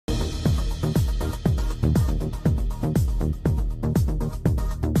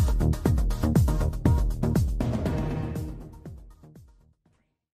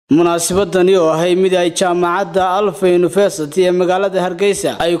munaasabadani oo ahay mid ay Jaamacada Alfa University ee magaalada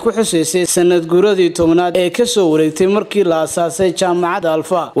Hargaysa ay ku xusaysay sanad guuradii 10aad ee ka soo wareegtay markii la aasaasay Jaamacada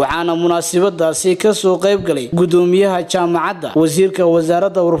Alfa waxaana munaasabadaasi ka soo qayb galay gudoomiyaha jaamacadda wasiirka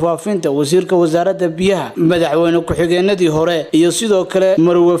wasaaradda warfaafinta wasiirka wasaaradda biyaha madaxweyne ku-xigeenadii hore iyo sidoo kale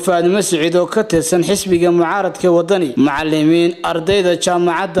Marwe Faadimo Siciid oo ka tirsan xisbiga mucaaradka wadani macallimiin ardayda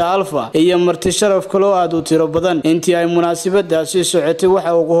Jaamacada Alfa iyo marti sharaf kale oo aad u tiro badan intii ay munaasabadaasi socotay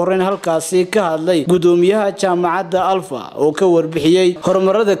waxa uu horreyn halkaasi ka hadlay gudoomiyaha Jaamacada Alfa oo ka warbixiyay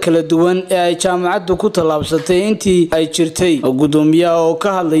horumarada kala duwan ee ay jaamacaddu ku talaabsatay intii ay jirtay gudoomiyaha oo ka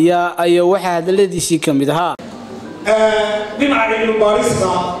hadlaya ayaa waxa hadaladiisii kamid ahaa dhinaca ilbaarista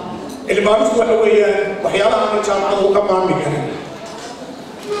waxa weeyaan waxyaalaha aan jaamacaddu ka maamuli karin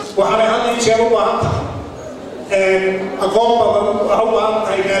waxaan hadda jeer u baahan tahay aqoon badan waxa u baahan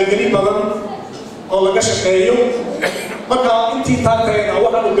tahay maalgelin badan oo laga shaqeeyo marka intii taagteena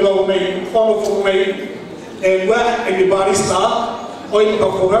waxaan u bilownay oo furnay waaxda ilbaarista oo inta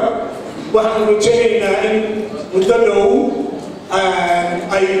furan waxaan rajaynaynaa in muddo dhow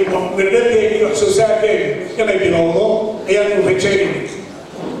ay midnadeeda iyo xusuusaadkeeda inay bilowdo ayaan rajaynaynaa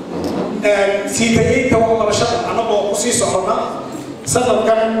sii tageynta waxbarashada annagoo ku sii soconna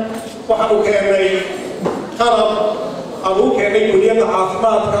sanadkan waxaan u keenay qalab aan u keenay kuliyadda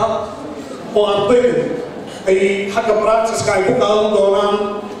caafimaadka oo ardaydu ay xagga practice-ka ay ku qaadan doonaan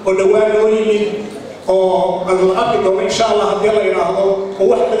oo dhawaan loo yimid oo aan la arki doono insha Allah haddii la yiraahdo oo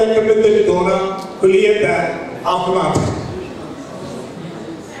wax badan ka bedeli doona kuliyadda caafimaadka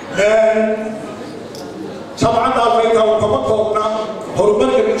jaamacadda Alfa oo kama koobna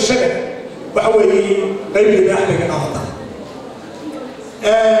horumarka bulshada waxa weeye qaybta ahliga qaata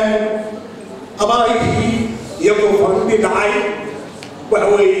abaarihii iyo qofarkii dhacay waxa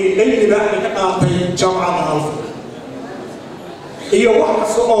weeye qaybta ahliga qaatay jaamacadda Alfa iyo wax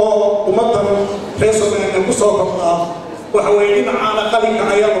oo ummadan reesoomaana ku soo qabta waxa weeye dhinaca qalinka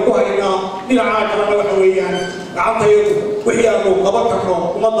ayaa ku haynaa dhinaca kalena waxa weeyaan gacantaydu wixii aanu qaban karno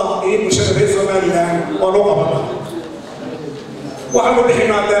ummadda iyo bulshada reesoomaaliga oo loo qabana waxaanu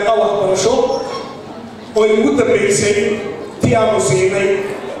bixinaa deeqa waxbarasho oo ugu dambeysay tii aanu siinay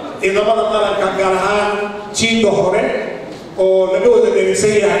ciidamada qaranka gaar ahaan jiinda hore oo laga wada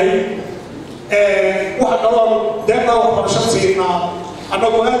dheeraysan yahay waxa kaloo deeqa waxbarasho siinaa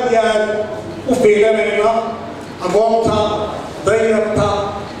annagoo aad iyo aad u fiilanayna aqoonta dayarta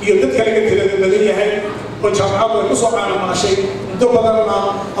iyo dadka laga tirada badan yahay oo jaamacaddu ay ku soo caanamaashay muddo badanna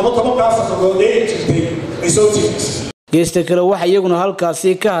ama 10 sannadood ee jirtay ay soo jirisay geesta kale waxa iyaguna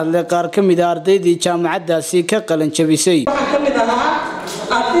halkaasi ka hadlay qaar ka mid ah ardaydii jaamacaddaasi ka qalin jabisay waxa ka mid ahaa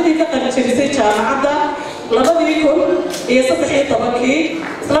ardaydii ka qalin jabisay jaamacadda 2013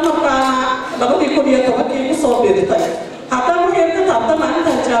 isla markaana 2010 ku soo biirtay haddana waxay ka taabtay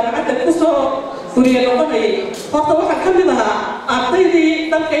maalinta jaamacadda ku soo guriga noqonayay horta waxa ka mid ahaa ardaydii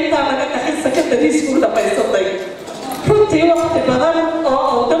dhanka intaa laga dhaxay secondary school dhamaysatay runtii waqti badan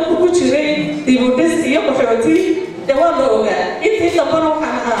oo dalku ku jiray dib u dhis iyo qaxooti waa la ogaa intii dambana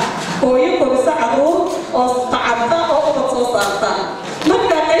waxaan ahaa hooyo korisa caruur oo tacabta oo ubad soo saarta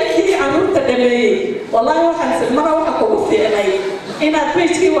marka qaybtii caruurta dhameeyey wallaahi waxaan silmana waxa kugu fiicnay inaad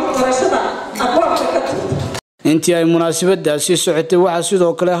beejkii waxbarashada aqoonka ka turto intii ay munaasabadaasi socotay waxa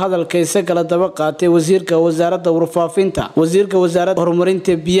sidoo kale hadalkaysa kala daba qaatay wasiirka wasaaradda warfaafinta wasiirka wasaaradda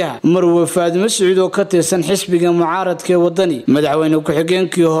horumarinta biyaha Marwe Faadimo Siciid oo ka tirsan xisbiga mucaaradka wadani madaxweyne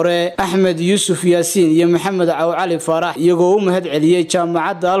ku-xigeenkii hore Axmed Yuusuf Yaasiin iyo Maxamed Cali Faarax iyagoo u mahad celiyay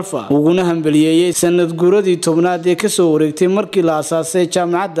Jaamacadda Alfa uguna hambalyeeyay sanad guuradii 10aad ee ka soo wareegtay markii la aasaasay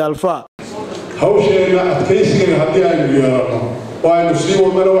Jaamacadda Alfa hawsheena adkaysiga haddii aynu yeelano oo aynu sii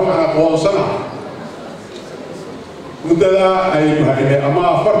wadano waxaan aqoonsanahay muddada aynu haynay ama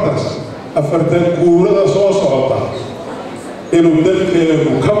afartan guurada soo socota inuu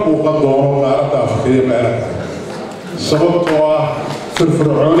dalkeenu ka muuqan doono qaaradda Afrika iyo meelaha sababtoo ah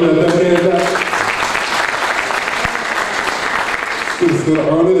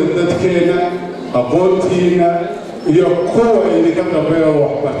firfircoonida dadkeena aqoontiina iyo kuwa idinka dambeeya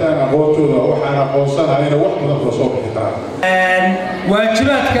waxbartaan aqoontooda waxaan aqoonsanahay inay wax badan kula soo bixi karaan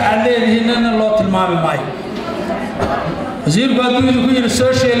waajibaadka aan leedihiinna loo tilmaami maayo wasiirku hadduu idinku yidhi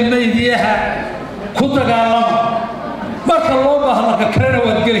social mediaha ku dagaalama marka loo baahdo ka kalena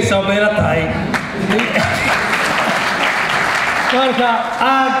waad gelaysaa bayla tahay marka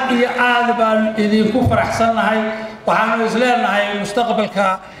aad iyo aad baan idinku faraxsannahay waxaanu isleenahay mustaqbalka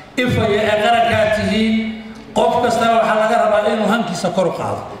ifaya ee qarankaa tihiin qof kasta waxaa laga rabaa inuu hankiisa kor u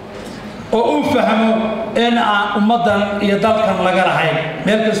qaado oo uu fahmo in aan ummaddan iyo dalkan laga lahayn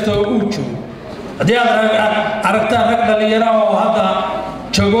meel kasta oo uu joogo haddii aad aragtaan rag dhalinyaro oo hadda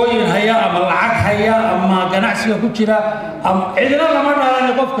jogooyin haya ama lacag haya ama ganacsiga ku jira ama cidina lama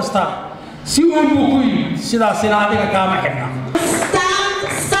dhalan qof kasta si uu ku yimid sidaasina adiga kaama xidhna. Stand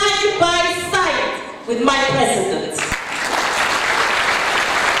side by side with my president.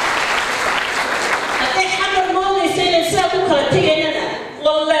 Hadday xabar moodaysa inay sidaa ku kala tegaynana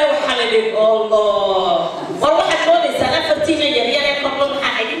wallahi waxaa la dhihi allah war waxaad moodaysaa afartiina yaryar ee qablo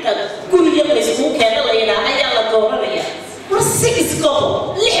maxaa xidhinta guriga layskugu keena la yidhaah ayaa la dooranaya war 6 gobol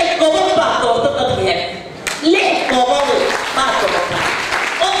 6 gobol baa doorta dadka 6 gobol baa doorta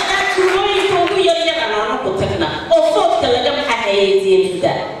oo aan tuulooyinka ugu yaryar aan ku tagna oo foodka laga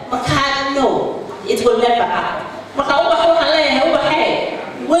maxaayaydiinta markaa no it will never happen markaa waxaan leeyahay waxay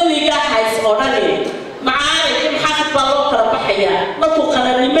weliga hays odhanay معارك محافظ بالله ربحيا ما تقرن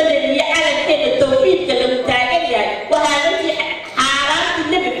لماذا يعلن كذا التوفيق كلام تاجريا وهذا في حالات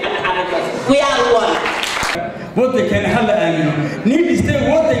النبي محمد we are one. وده كان هلا آمنه نيجي استوى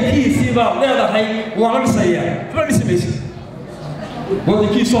وده كيس يبغى هذا هاي وعم سيا ما بيسميش وده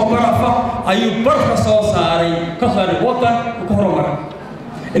كيس وبرفة أيوب برفة صاري كسر وطن وكهرباء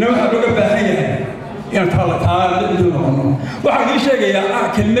إنما حلوك بهاي يعني تعال بدون واحد يشجع يا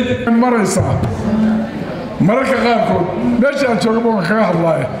كلمة مرة صعب mararka qaarkood meesha aan joogo baan kaga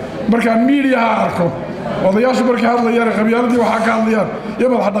hadlaaya marka media arko odayaashu markay hadlayaan qabyaaladii waxa ka hadlayaan iyo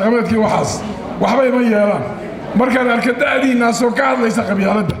madax dhaqameedkii waxaas waxba ima yeelaan markaan arka daadiina soo ka hadlaysa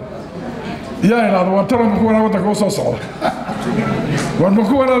qabyaaladda yaa ilaado waa taran ku wanaag waddanka soo socda waan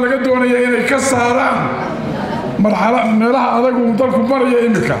ku wanaag laga doonaya inay ka saaraan marxalad meelaha adag oo dalku maraya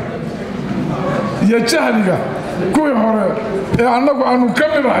imika iyo jahliga kuwii hore ee annagu aanu ka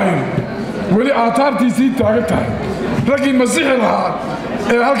mid ahayn weli aataartiisii taagan tahay raggii masiixi lahaa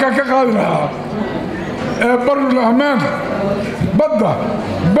ee halkaa ka qaadi lahaa ee barul ahmaan badda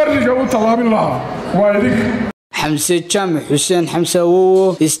bariga u tallaabin lahaa waa idinka xamse jaamac xuseen xamse awowo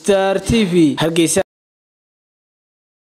Star TV Hargaysa.